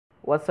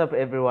What's up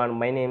everyone,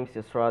 my name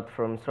is Israt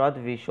from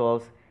Israt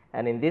Visuals,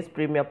 and in this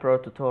Premiere Pro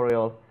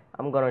tutorial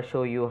I'm gonna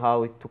show you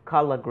how to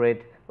color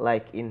grade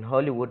like in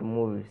Hollywood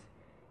movies.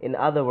 In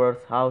other words,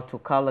 how to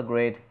color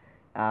grade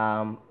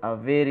a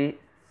very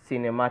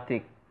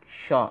cinematic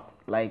shot.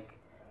 Like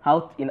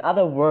in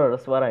other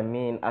words, what I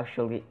mean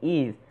actually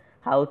is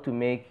how to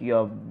make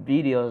your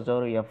videos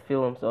or your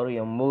films or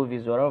your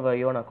movies, whatever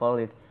you wanna call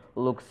it,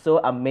 look so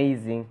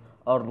amazing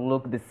or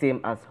look the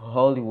same as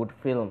Hollywood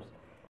films.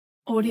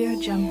 Audio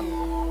Jungle.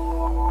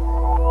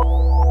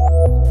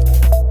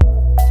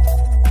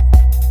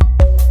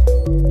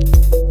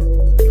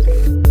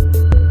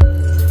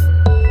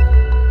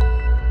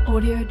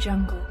 Audio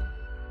Jungle.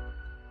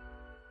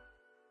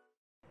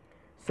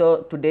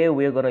 So today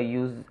we're gonna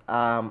use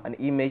an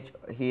image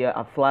here,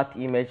 a flat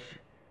image,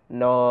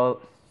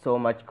 no so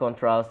much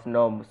contrast,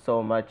 no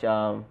so much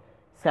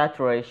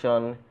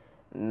saturation,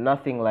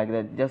 nothing like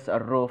that, just a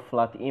raw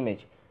flat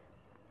image.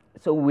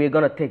 So we're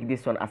gonna take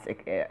this one as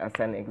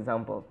an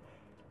example.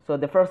 So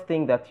the first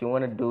thing that you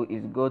want to do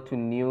is go to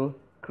new,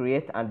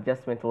 create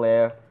adjustment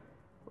layer,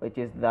 which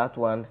is that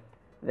one.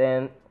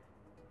 Then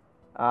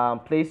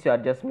place your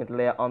adjustment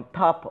layer on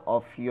top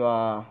of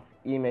your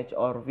image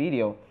or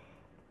video.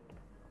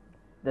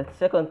 The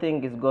second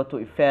thing is go to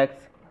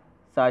effects,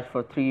 search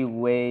for 3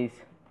 ways,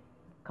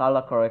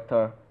 color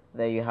corrector.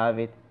 There you have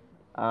it.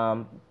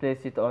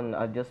 Place it on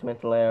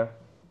adjustment layer.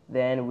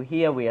 Then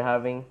here we are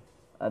having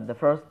the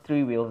first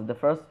 3 wheels. The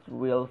first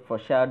wheel for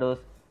shadows,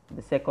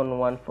 the second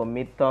one for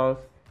midtones,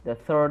 the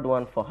third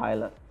one for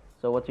highlight.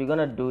 So what you're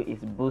gonna do is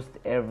boost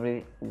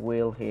every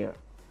wheel here.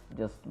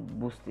 Just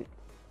boost it.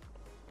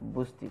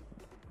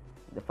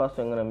 The first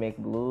one I'm gonna make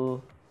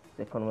blue,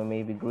 second one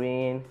maybe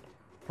green,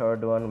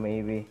 third one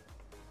maybe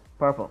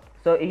purple.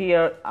 So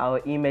here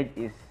our image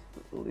is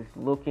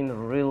looking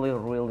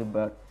really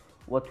bad.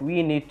 What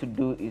we need to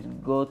do is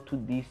go to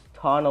this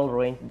tonal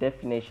range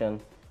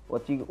definition.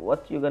 What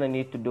you're gonna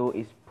need to do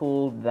is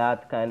pull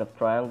that kind of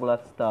triangular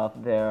stuff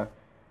there,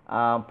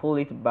 pull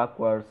it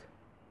backwards,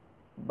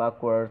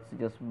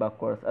 just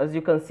backwards. As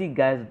you can see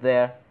guys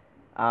there,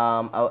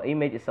 our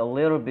image is a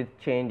little bit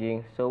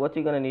changing. So what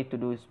you're gonna need to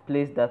do is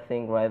place that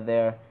thing right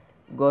there,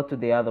 go to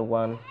the other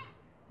one,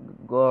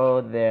 go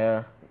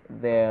there,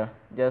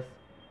 just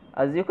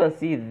as you can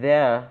see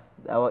there,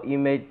 our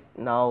image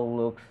now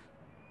looks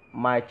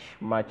much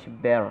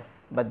better.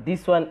 But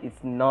this one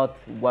is not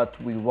what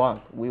we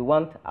want. We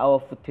want our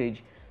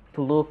footage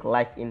to look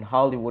like in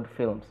Hollywood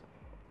films.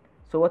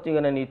 So what you're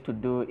gonna need to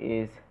do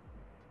is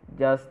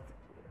just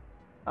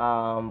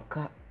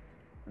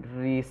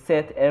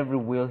reset every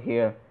wheel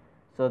here,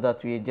 so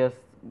that we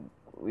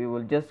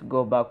will just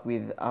go back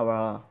with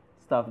our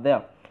stuff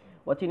there.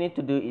 What you need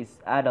to do is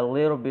add a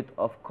little bit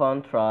of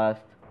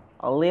contrast,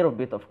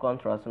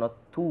 not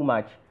too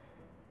much.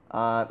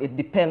 It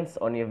depends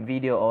on your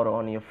video or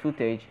on your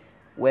footage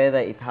whether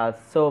it has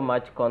so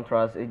much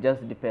contrast. It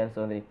just depends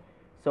on it.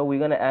 So we're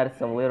gonna add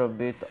some little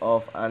bit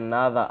of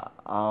another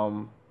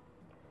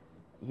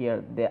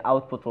here, the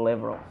output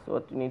level. So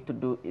what you need to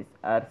do is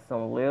add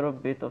some little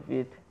bit of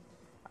it.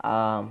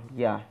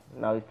 Yeah,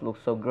 now it looks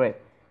so great.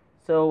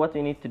 So what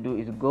we need to do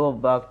is go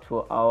back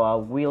to our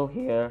wheel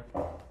here,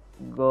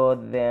 go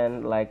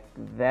then like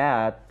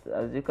that.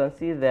 As you can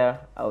see there,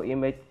 our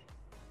image,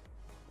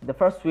 the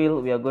first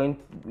wheel we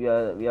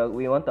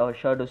want our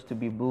shadows to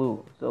be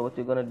blue. So what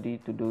you're gonna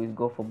need to do is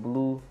go for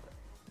blue.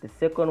 The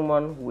second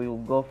one we will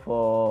go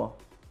for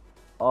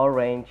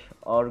orange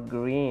or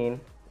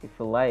green if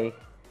you like.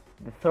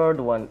 The third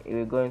one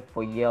we're going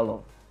for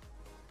yellow,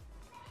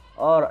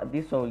 or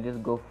this one will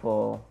just go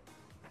for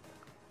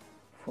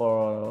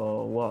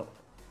what,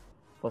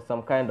 for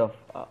some kind of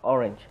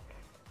orange.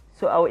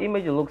 So our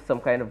image looks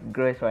some kind of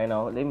gray right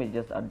now. Let me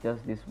just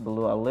adjust this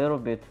blue a little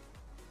bit,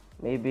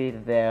 maybe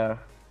there.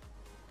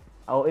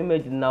 Our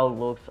image now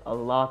looks a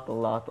lot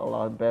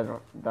better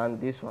than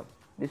this one.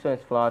 This one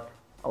is flat,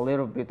 a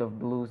little bit of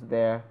blues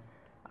there.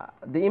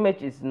 The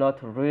image is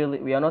not really,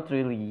 we are not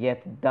really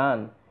yet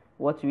done.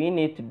 What we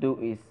need to do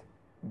is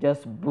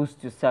just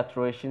boost your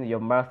saturation, your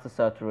master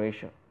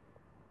saturation.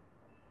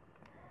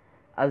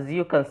 As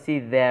you can see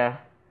there,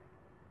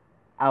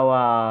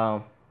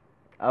 our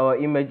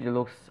image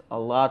looks a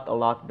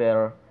lot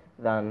better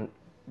than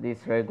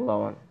this regular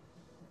one.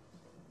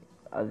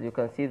 As you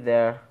can see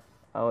there,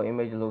 our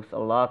image looks a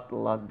lot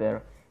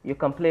better. You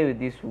can play with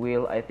this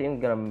wheel. I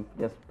think I'm gonna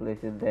just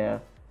place it there,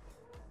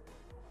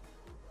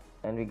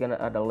 and we're gonna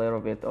add a little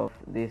bit of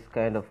this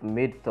kind of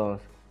midtones.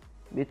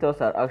 Midtones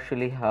are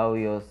actually how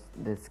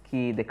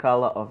the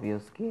color of your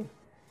skin.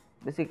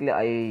 Basically,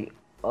 I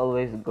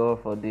always go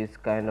for this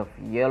kind of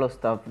yellow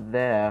stuff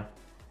there,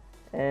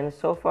 and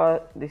so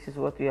far this is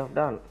what we have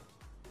done.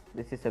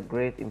 This is a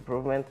great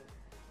improvement.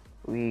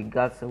 We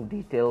got some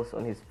details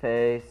on his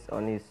face,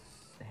 on his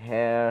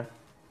hair,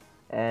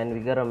 and we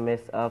gotta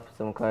mess up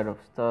some kind of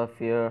stuff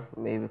here,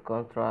 maybe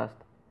contrast,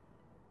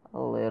 a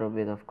little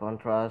bit of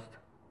contrast,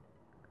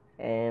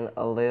 and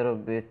a little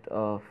bit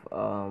of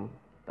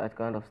that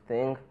kind of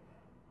thing.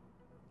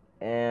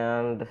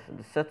 and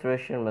the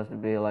saturation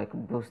must be like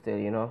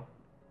boosted, you know.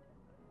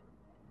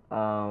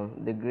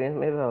 The green,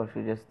 maybe I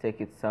should just take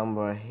it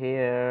somewhere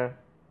here.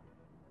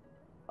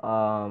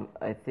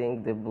 I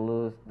think the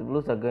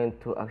blues are going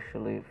to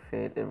actually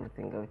fade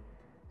everything away,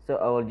 so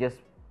I will just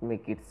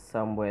make it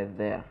somewhere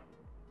there.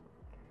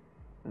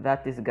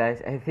 That is,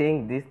 guys, I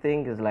think this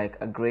thing is like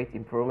a great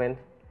improvement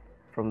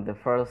from the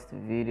first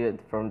video,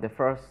 from the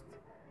first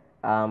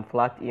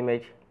flat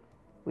image.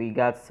 We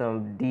got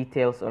some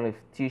details on his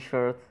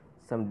t-shirt,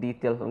 some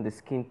details on the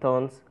skin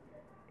tones,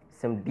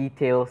 some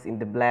details in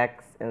the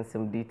blacks, and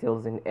some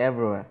details in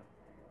everywhere.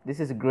 This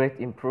is a great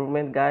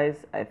improvement,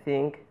 guys. I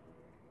think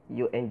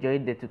you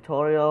enjoyed the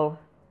tutorial.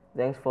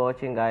 Thanks for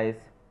watching, guys.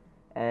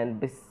 And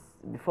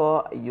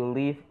before you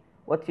leave,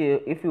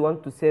 if you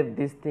want to save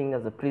this thing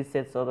as a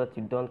preset so that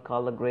you don't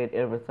color grade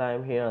every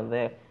time here and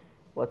there,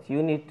 what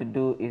you need to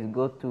do is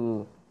go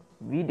to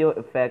video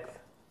effects,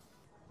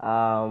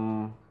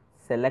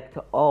 select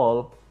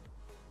all,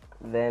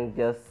 then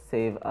just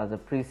save as a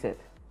preset.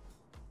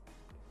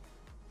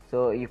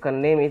 So you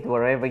can name it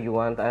wherever you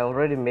want. I have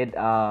already made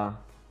a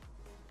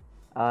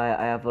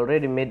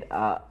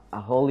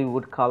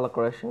Hollywood color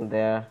correction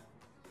there.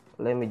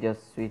 Let me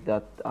just switch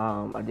that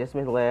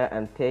adjustment layer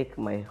and take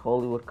my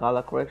Hollywood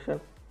color correction,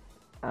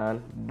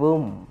 and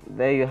boom,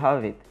 there you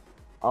have it.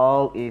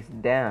 All is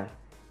done.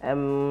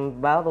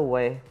 And by the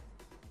way,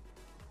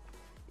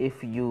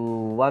 if you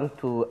want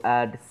to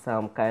add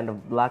some kind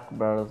of black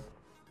bars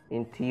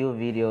into your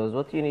videos,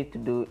 what you need to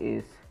do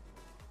is,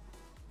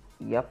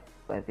 yep,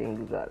 I think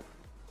you got it.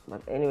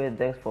 But anyway,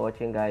 thanks for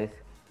watching, guys.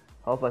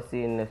 Hope I see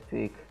you next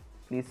week.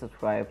 Please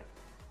subscribe,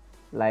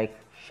 like,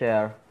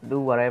 share, do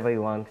whatever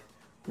you want.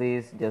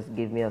 Please just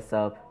give me a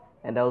sub,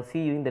 and I'll see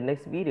you in the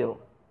next video.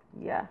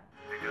 Yeah.